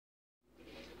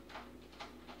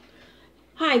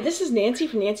Hi, this is Nancy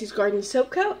from Nancy's Garden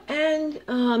Soap Co. And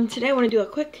today I want to do a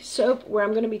quick soap where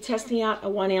I'm going to be testing out a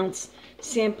 1 ounce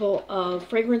sample of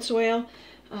fragrance oil.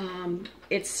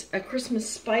 It's a Christmas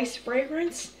spice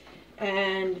fragrance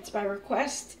and it's by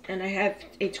request. And I have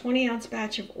a 20 ounce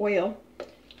batch of oil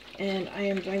and I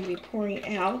am going to be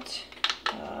pouring out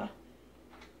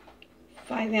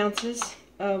 5 ounces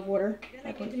of water.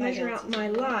 I'm going to measure out my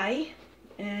lye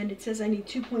and it says I need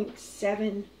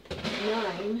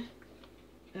 2.79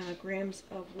 grams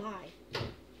of lye.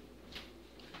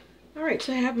 Alright,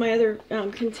 so I have my other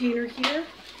container here,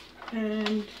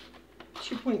 and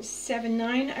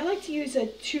 2.79. I like to use a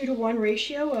 2-to-1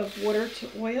 ratio of water to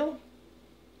oil.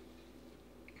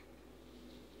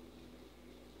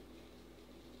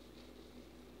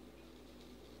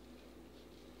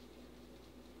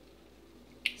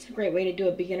 It's a great way to do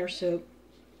a beginner soap.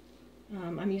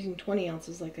 I'm using 20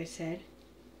 ounces like I said.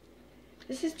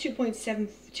 This is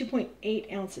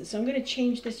 2.8 ounces, so I'm going to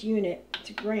change this unit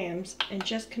to grams and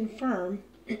just confirm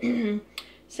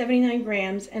 79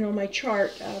 grams. And on my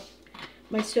chart,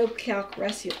 my soap calc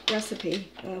recipe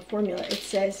formula, it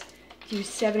says to use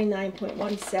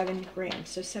 79.17 grams,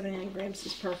 so 79 grams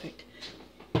is perfect.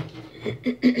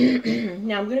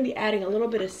 Now I'm going to be adding a little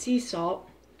bit of sea salt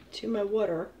to my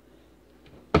water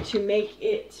to make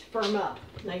it firm up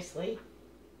nicely.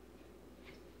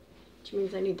 Which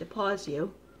means I need to pause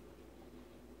you.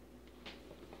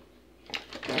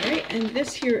 Alright, and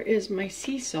this here is my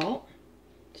sea salt.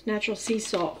 It's natural sea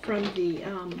salt from the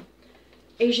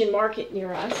Asian market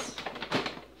near us.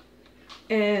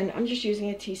 And I'm just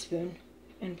using a teaspoon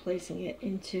and placing it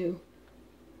into,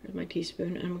 here's my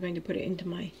teaspoon, and I'm going to put it into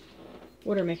my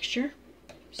water mixture.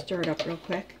 Stir it up real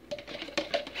quick.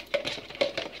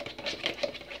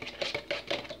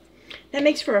 That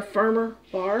makes for a firmer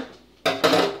bar.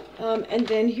 And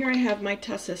then here I have my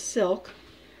Tussa Silk.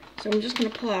 So I'm just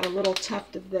going to pull out a little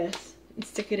tuft of this and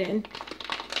stick it in,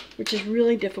 which is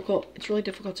really difficult. It's really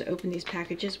difficult to open these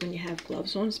packages when you have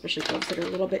gloves on, especially gloves that are a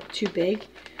little bit too big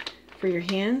for your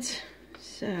hands.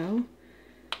 So I'm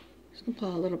just going to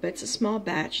pull out a little bit. It's a small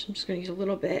batch. I'm just going to use a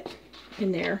little bit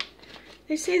in there.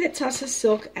 They say that Tussa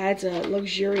Silk adds a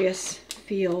luxurious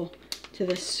feel to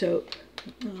this soap.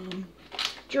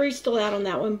 Jury's still out on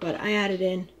that one, but I added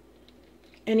in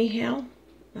anyhow.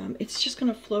 It's just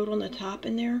going to float on the top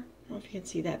in there. I don't know if you can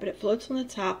see that, but it floats on the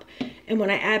top, and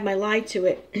when I add my lye to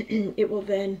it, it will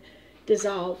then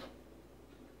dissolve.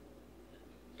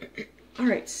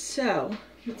 Alright, so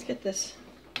let's get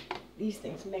these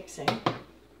things mixing. So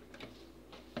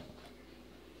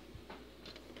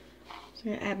I'm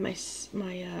going to add my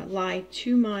lye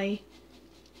to my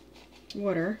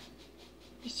water,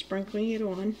 just sprinkling it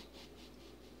on.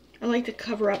 I like to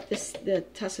cover up the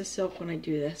Tussa Silk when I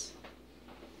do this.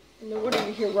 And the water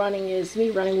you hear running is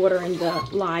me running water in the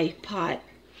lye pot.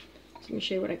 So let me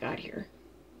show you what I got here.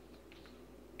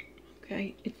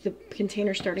 Okay, it's the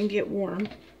container starting to get warm.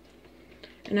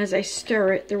 And as I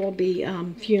stir it, there will be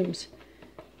fumes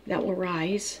that will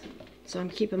rise. So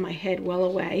I'm keeping my head well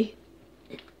away.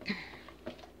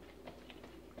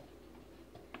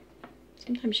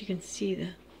 Sometimes you can see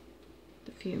the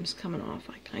fumes coming off.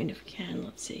 I kind of can.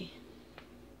 Let's see.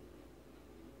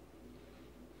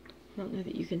 I don't know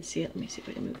that you can see it. Let me see if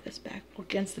I can move this back.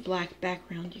 Against the black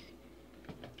background, you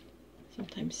can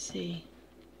sometimes see.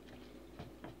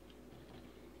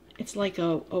 It's like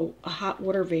a hot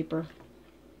water vapor.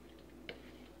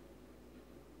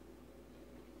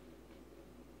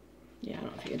 Yeah, I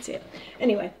don't know if you can see it.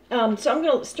 Anyway, so I'm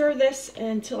going to stir this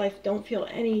until I don't feel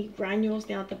any granules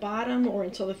down at the bottom or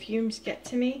until the fumes get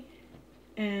to me.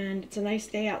 And it's a nice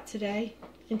day out today.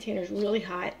 The container's really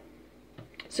hot.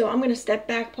 So I'm going to step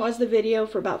back, pause the video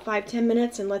for about 5-10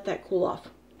 minutes and let that cool off.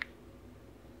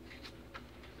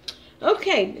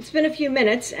 Okay, it's been a few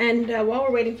minutes, and while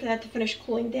we're waiting for that to finish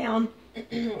cooling down,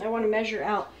 I want to measure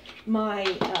out my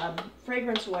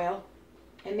fragrance oil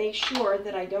and make sure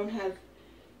that I don't have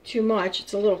too much.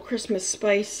 It's a little Christmas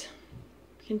spice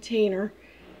container.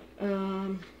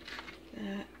 And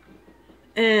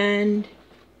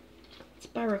it's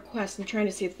by request. I'm trying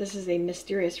to see if this is a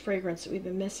mysterious fragrance that we've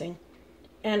been missing.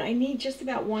 And I need just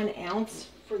about 1 ounce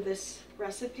for this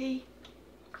recipe.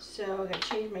 So I'm going to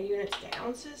change my units to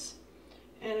ounces.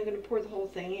 And I'm going to pour the whole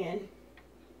thing in.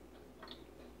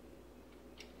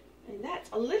 And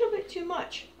that's a little bit too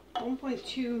much.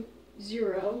 1.20.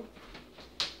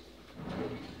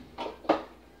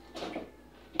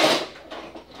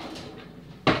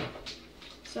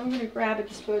 So I'm going to grab a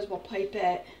disposable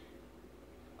pipette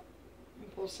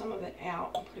and pull some of it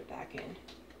out and put it back in.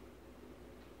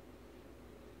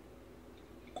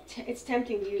 It's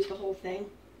tempting to use the whole thing,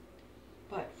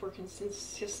 but for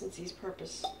consistency's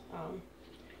purpose.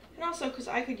 And also because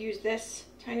I could use this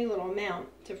tiny little amount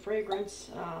to fragrance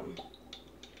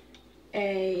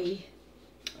a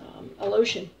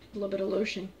lotion, a little bit of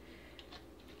lotion.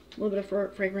 A little bit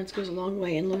of fragrance goes a long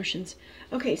way in lotions.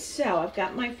 Okay, so I've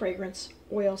got my fragrance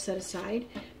oil set aside,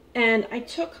 and I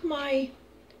took my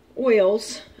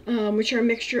oils, which are a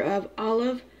mixture of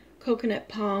olive, coconut,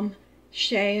 palm,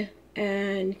 shea,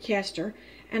 and castor,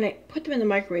 and I put them in the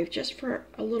microwave just for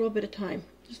a little bit of time,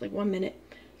 just like 1 minute,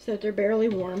 so that they're barely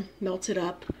warm, melts it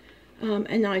up,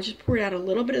 and now I just poured out a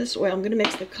little bit of this oil. I'm going to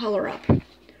mix the color up. I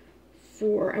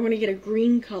want to get a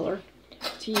green color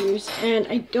to use, and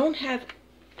I don't have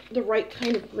the right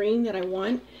kind of green that I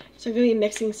want, so I'm going to be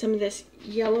mixing some of this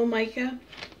yellow mica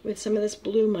with some of this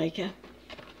blue mica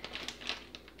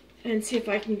and see if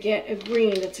I can get a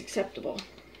green that's acceptable.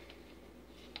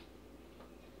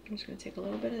 I'm just going to take a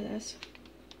little bit of this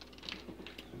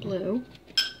blue.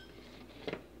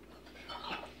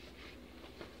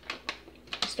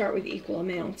 Start with equal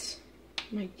amounts.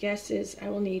 My guess is I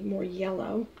will need more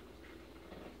yellow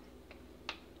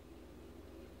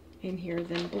in here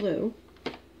than blue.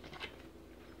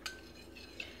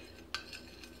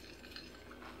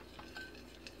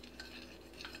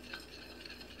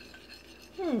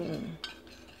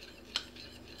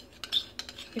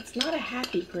 It's not a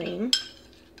happy green.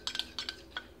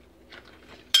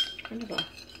 Kind of a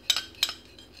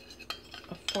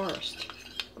forest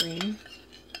green.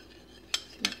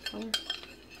 See that color?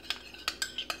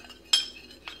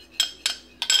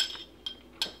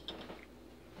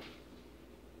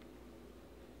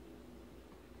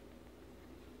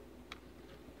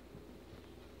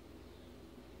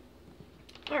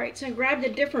 Alright, so I grabbed a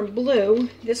different blue.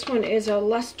 This one is a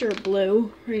luster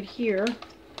blue right here.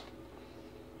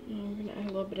 I'm going to add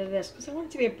a little bit of this because I want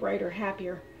it to be a brighter,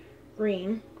 happier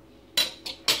green.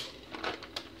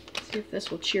 See if this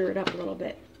will cheer it up a little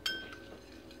bit.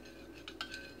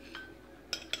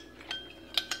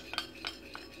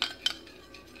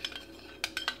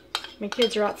 My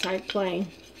kids are outside playing.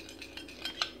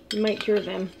 You might hear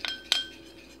them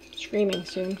screaming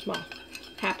soon. Well,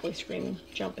 happily screaming,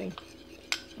 jumping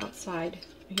outside.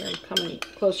 I hear them coming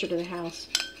closer to the house.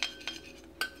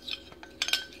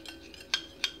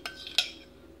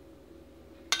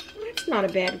 That's not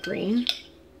a bad green.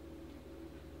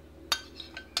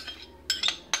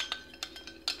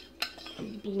 A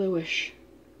bluish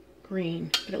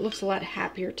green, but it looks a lot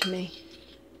happier to me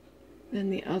than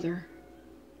the other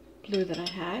blue that I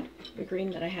had, the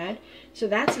green that I had. So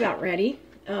that's about ready.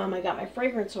 I got my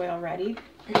fragrance oil ready.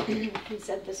 You can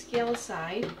set the scale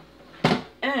aside.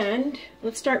 And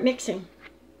let's start mixing.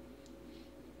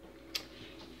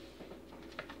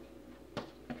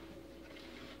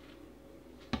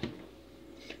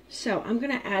 So I'm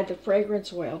going to add the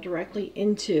fragrance oil directly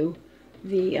into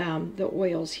the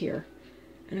oils here.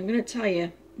 And I'm going to tell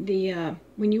you,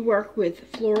 when you work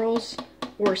with florals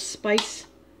or spice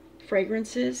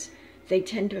fragrances, they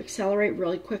tend to accelerate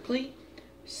really quickly.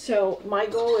 So my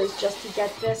goal is just to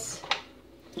get this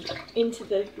into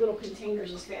the little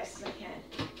containers as fast as I can.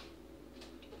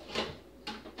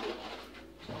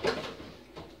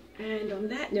 And on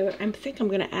that note, I think I'm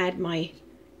going to add my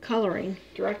coloring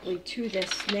directly to this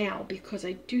now, because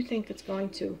I do think it's going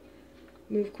to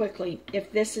move quickly.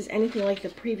 If this is anything like the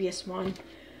previous one,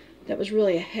 that was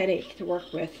really a headache to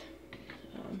work with.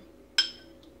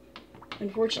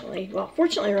 Unfortunately, well,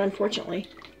 fortunately or unfortunately,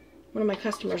 one of my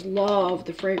customers loved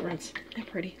the fragrance. How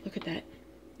pretty, look at that.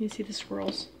 You see the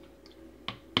swirls.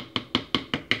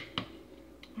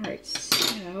 Alright,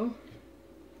 so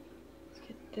let's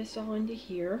get this all into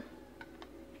here.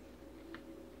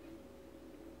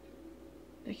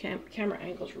 The camera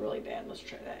angle's really bad. Let's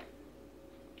try that.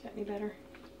 Is that any better?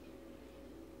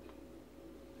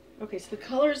 Okay, so the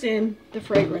color's in, the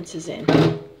fragrance is in.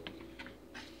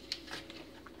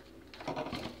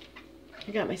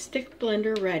 I got my stick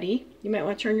blender ready. You might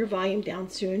want to turn your volume down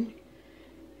soon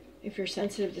if you're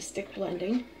sensitive to stick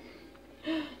blending.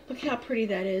 Look how pretty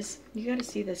that is. You got to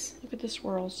see this. Look at the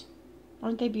swirls.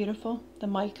 Aren't they beautiful? The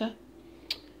mica.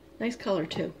 Nice color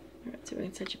too. All right, so we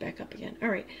can set you back up again. All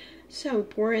right, so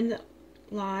pour in the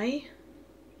lye.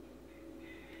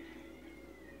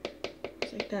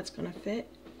 Looks like that's going to fit.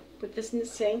 Put this in the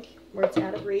sink where it's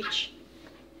out of reach.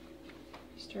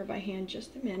 Stir by hand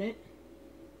just a minute.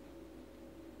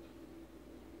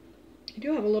 I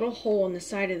do have a little hole in the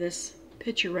side of this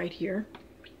pitcher right here,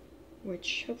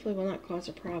 which hopefully will not cause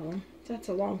a problem. That's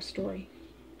a long story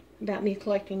about me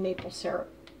collecting maple sap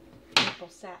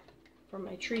from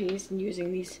my trees and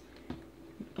using these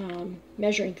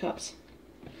measuring cups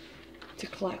to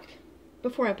collect.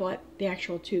 before I bought the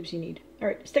actual tubes you need. All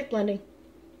right, stick blending.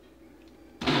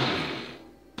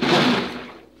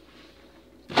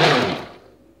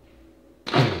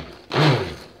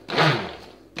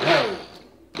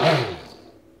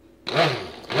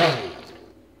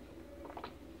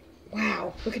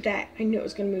 Wow, look at that. I knew it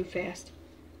was going to move fast.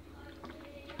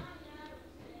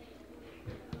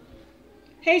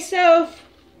 Hey, Soph,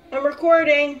 I'm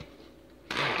recording.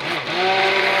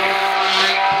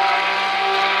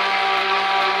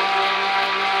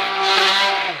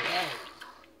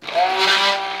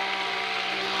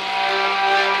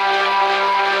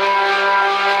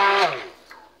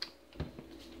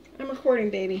 I'm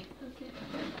recording, baby. Okay.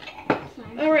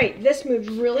 All right, this moved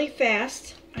really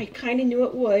fast. I kind of knew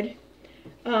it would.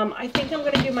 I think I'm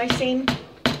going to do my same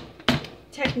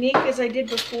technique as I did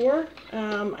before. I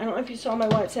don't know if you saw my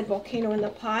one that said volcano in the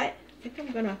pot. I think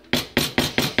I'm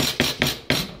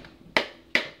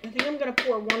gonna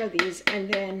pour one of these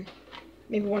and then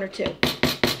maybe one or two,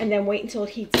 and then wait until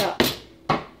it heats up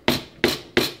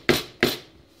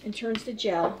and turns to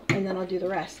gel, and then I'll do the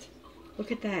rest.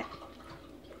 Look at that.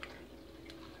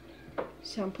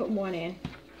 So I'm putting one in.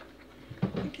 I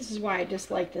think this is why I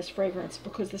dislike this fragrance,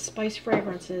 because the spice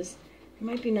fragrances, it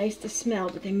might be nice to smell,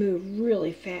 but they move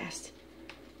really fast.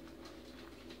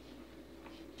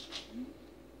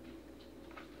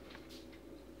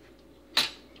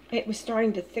 It was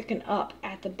starting to thicken up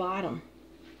at the bottom.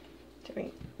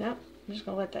 No, I'm just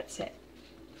going to let that sit.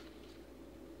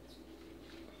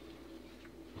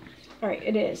 All right,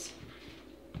 it is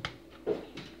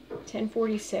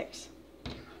 10:46.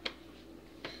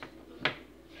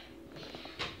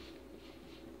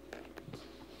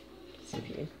 See if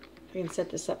you I can set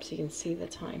this up so you can see the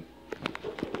time.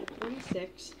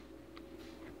 46.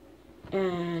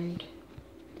 And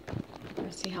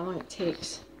let's see how long it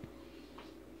takes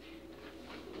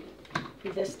for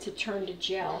this to turn to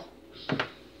gel.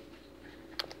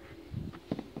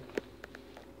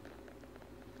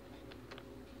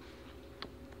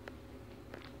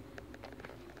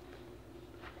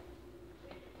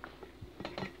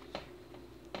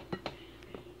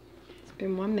 It's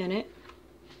been 1 minute.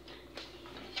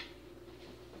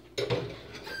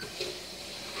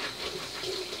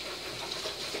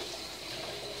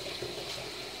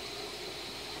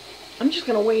 I'm just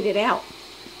going to wait it out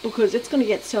because it's going to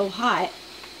get so hot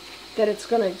that it's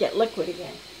going to get liquid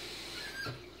again.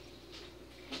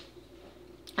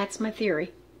 That's my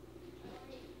theory.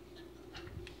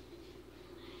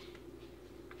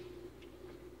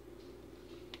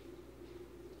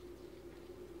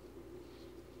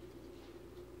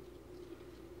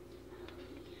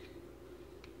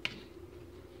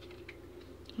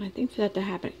 I think for that to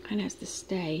happen, it kind of has to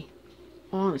stay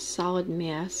on a solid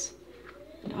mass.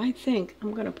 And I think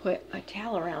I'm going to put a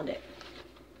towel around it.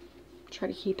 Try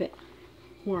to keep it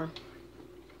warm.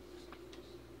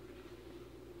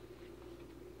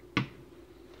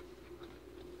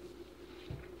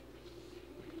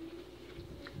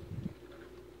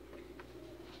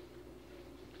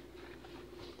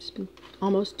 It's been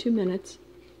almost 2 minutes.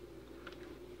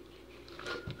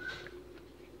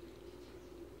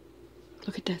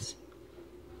 Look at this.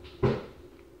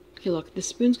 Okay, look, the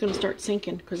spoon's going to start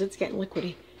sinking because it's getting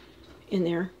liquidy in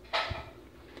there.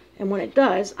 And when it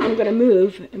does, I'm going to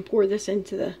move and pour this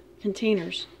into the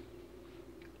containers,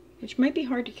 which might be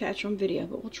hard to catch on video,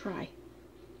 but we'll try.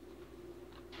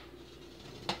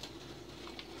 So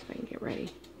I can get ready.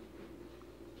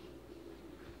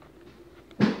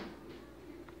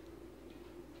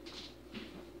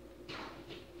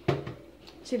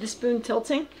 See the spoon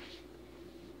tilting?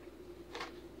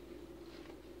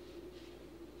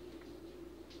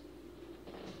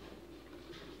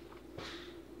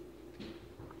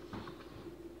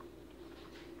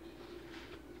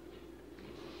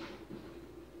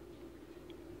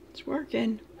 It's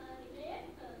working.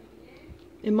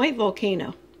 It might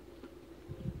volcano.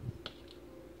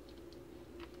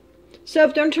 So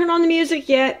don't turn on the music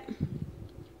yet.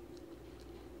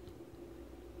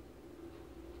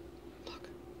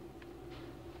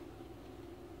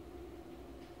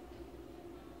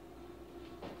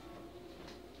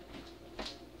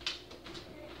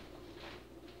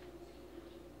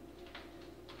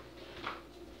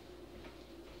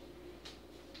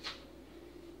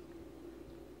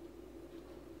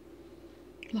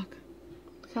 Look.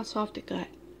 Look how soft it got.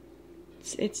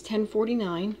 It's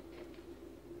 10:49.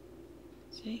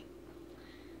 See?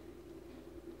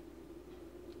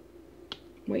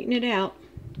 Waiting it out.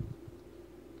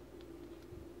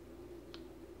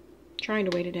 Trying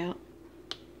to wait it out.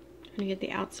 Trying to get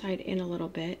the outside in a little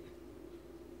bit.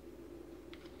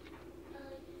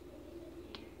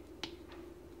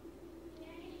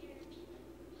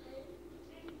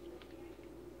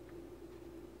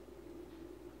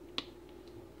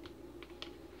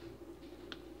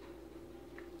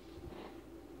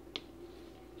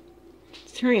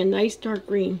 turning a nice dark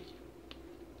green.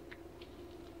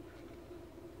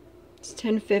 It's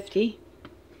 1050.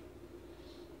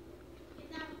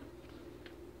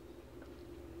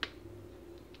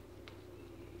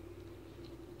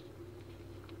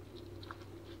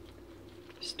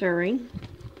 Stirring.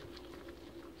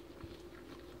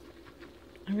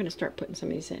 I'm going to start putting some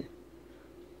of these in.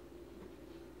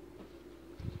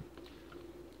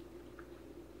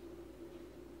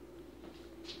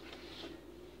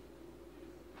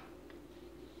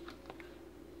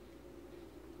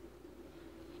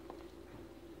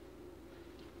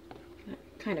 That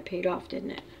kind of paid off,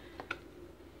 didn't it?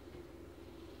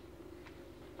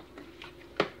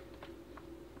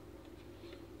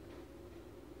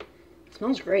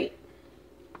 Smells great.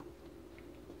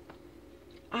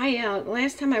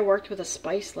 Last time I worked with a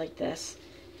spice like this,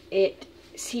 it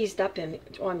seized up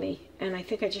on me, and I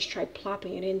think I just tried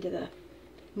plopping it into the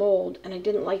mold, and I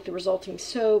didn't like the resulting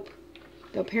soap,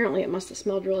 though apparently it must have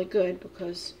smelled really good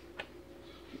because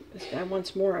this guy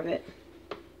wants more of it.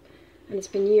 And it's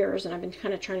been years, and I've been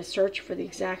kind of trying to search for the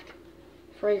exact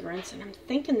fragrance, and I'm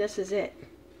thinking this is it.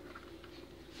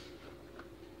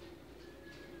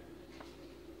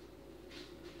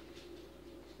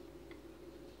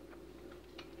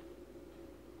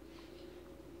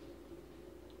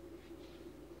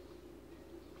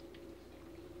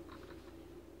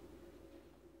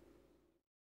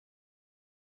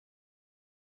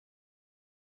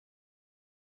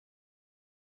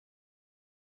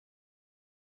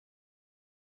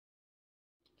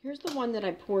 Here's the one that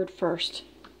I poured first.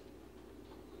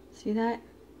 See that?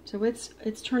 So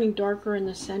it's turning darker in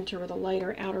the center or the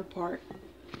lighter outer part.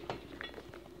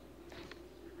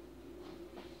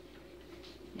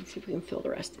 Let's see if we can fill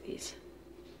the rest of these.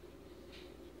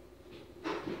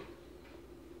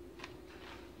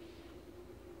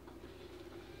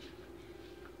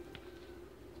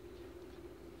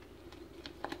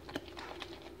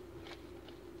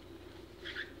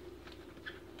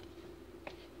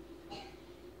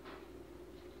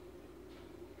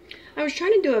 I was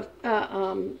trying to do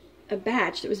a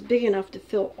batch that was big enough to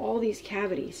fill all these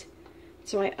cavities,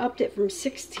 so I upped it from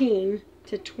 16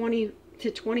 to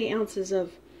 20 ounces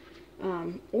of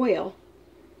oil,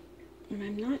 and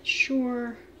I'm not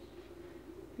sure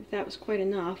if that was quite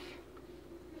enough.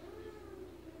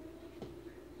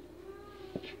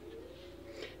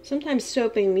 Sometimes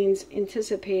soaping means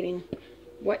anticipating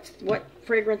what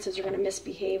fragrances are going to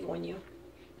misbehave on you.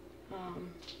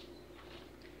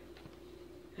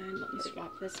 And let me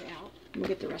swap this out. We'll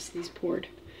get the rest of these poured.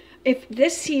 If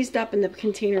this seized up in the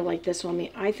container like this on me,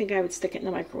 I think I would stick it in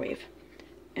the microwave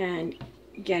and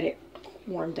get it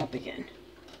warmed up again.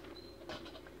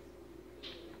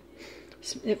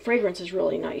 The fragrance is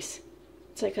really nice.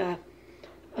 It's like a,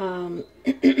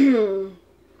 it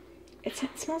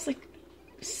smells like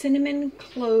cinnamon,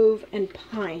 clove, and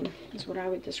pine is what I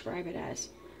would describe it as.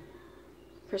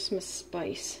 Christmas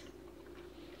spice.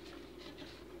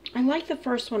 I like the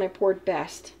first one I poured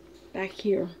best, back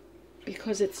here,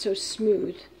 because it's so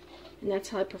smooth, and that's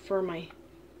how I prefer my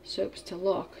soaps to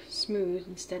look, smooth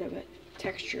instead of it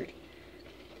textured.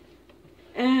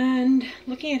 And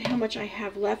looking at how much I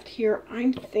have left here,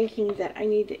 I'm thinking that I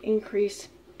need to increase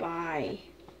by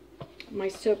my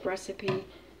soap recipe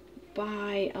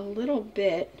by a little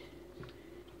bit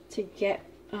to get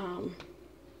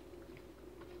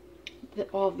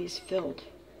all of these filled.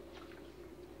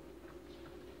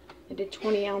 I did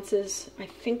 20 ounces. I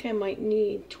think I might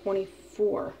need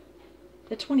 24.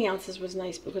 The 20 ounces was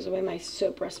nice because the way my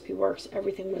soap recipe works,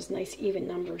 everything was nice even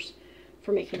numbers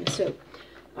for making the soap.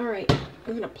 All right,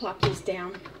 I'm going to plop these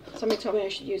down. Somebody told me I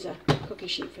should use a cookie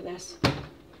sheet for this. I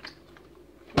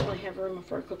don't really have room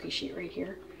for a cookie sheet right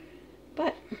here.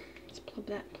 But let's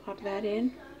plop that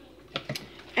in.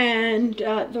 And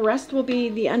the rest will be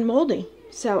the unmolding.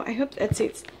 So I hope it's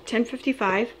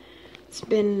 10:55. It's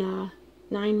been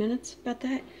 9 minutes, about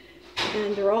that,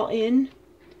 and they're all in,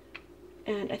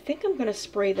 and I think I'm going to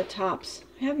spray the tops.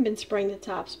 I haven't been spraying the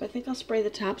tops, but I think I'll spray the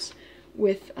tops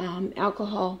with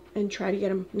alcohol and try to get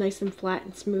them nice and flat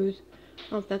and smooth. I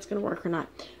don't know if that's going to work or not,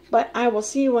 but I will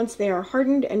see you once they are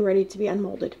hardened and ready to be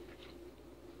unmolded.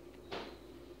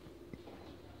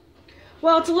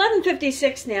 Well, it's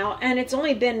 11:56 now, and it's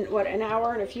only been, what, an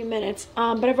hour and a few minutes,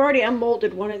 but I've already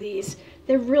unmolded one of these.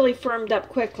 They're really firmed up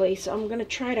quickly, so I'm going to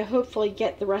try to hopefully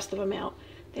get the rest of them out.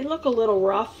 They look a little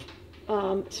rough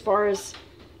as far as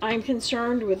I'm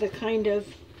concerned with the kind of,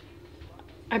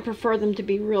 I prefer them to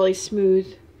be really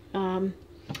smooth.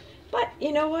 But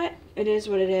you know what? It is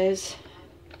what it is.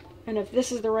 And if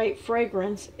this is the right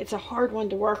fragrance, it's a hard one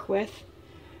to work with.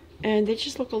 And they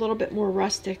just look a little bit more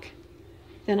rustic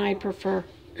than I prefer.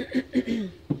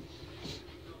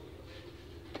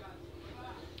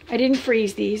 I didn't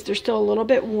freeze these. They're still a little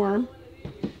bit warm.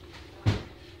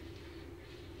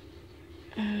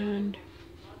 And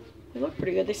they look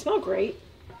pretty good. They smell great.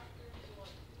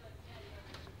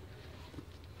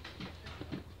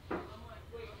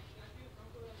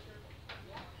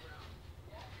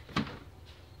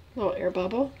 Little air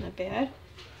bubble, not bad.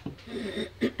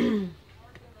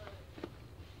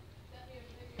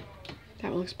 That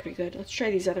one looks pretty good. Let's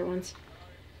try these other ones.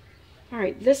 All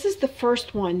right, this is the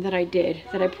first one that I did,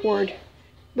 that I poured.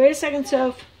 Wait a second,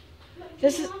 Soph.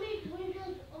 This is...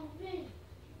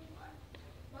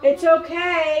 It's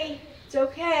okay. It's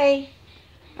okay.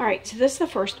 All right, so this is the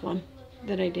first one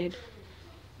that I did.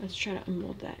 Let's try to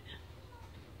unmold that.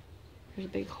 There's a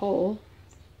big hole.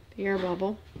 The air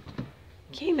bubble.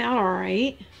 Came out all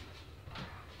right.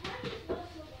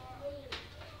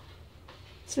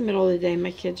 It's the middle of the day.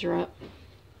 My kids are up.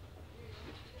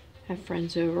 Have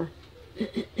friends over.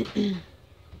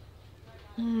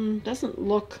 Doesn't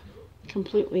look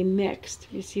completely mixed.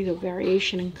 You see the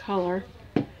variation in color.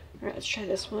 All right, let's try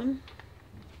this one.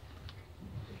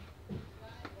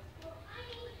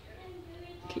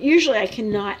 Usually I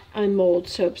cannot unmold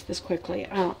soaps this quickly.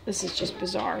 This is just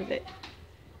bizarre that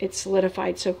it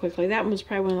solidified so quickly. That one was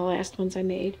probably one of the last ones I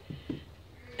made.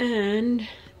 And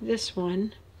this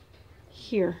one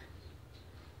here.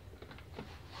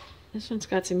 This one's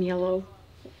got some yellow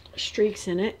streaks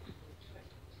in it.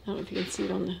 I don't know if you can see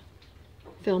it on the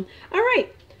film. All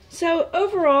right, so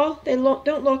overall they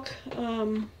don't look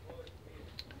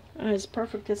as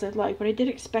perfect as I'd like, but I did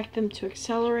expect them to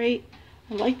accelerate.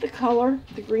 I like the color.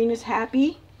 The green is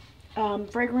happy.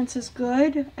 Fragrance is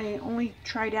good. I only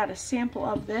tried out a sample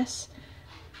of this.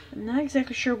 I'm not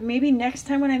exactly sure. Maybe next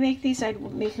time when I make these, I'd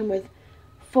make them with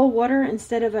full water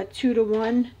instead of a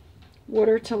 2-to-1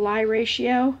 water to lye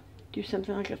ratio. Do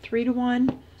something like a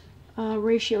 3-to-1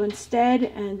 ratio instead,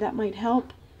 and that might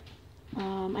help.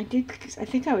 I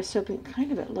think I was soaping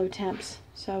kind of at low temps,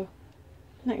 so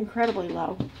not incredibly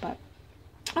low, but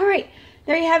all right,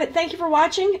 there you have it. Thank you for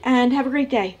watching, and have a great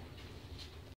day.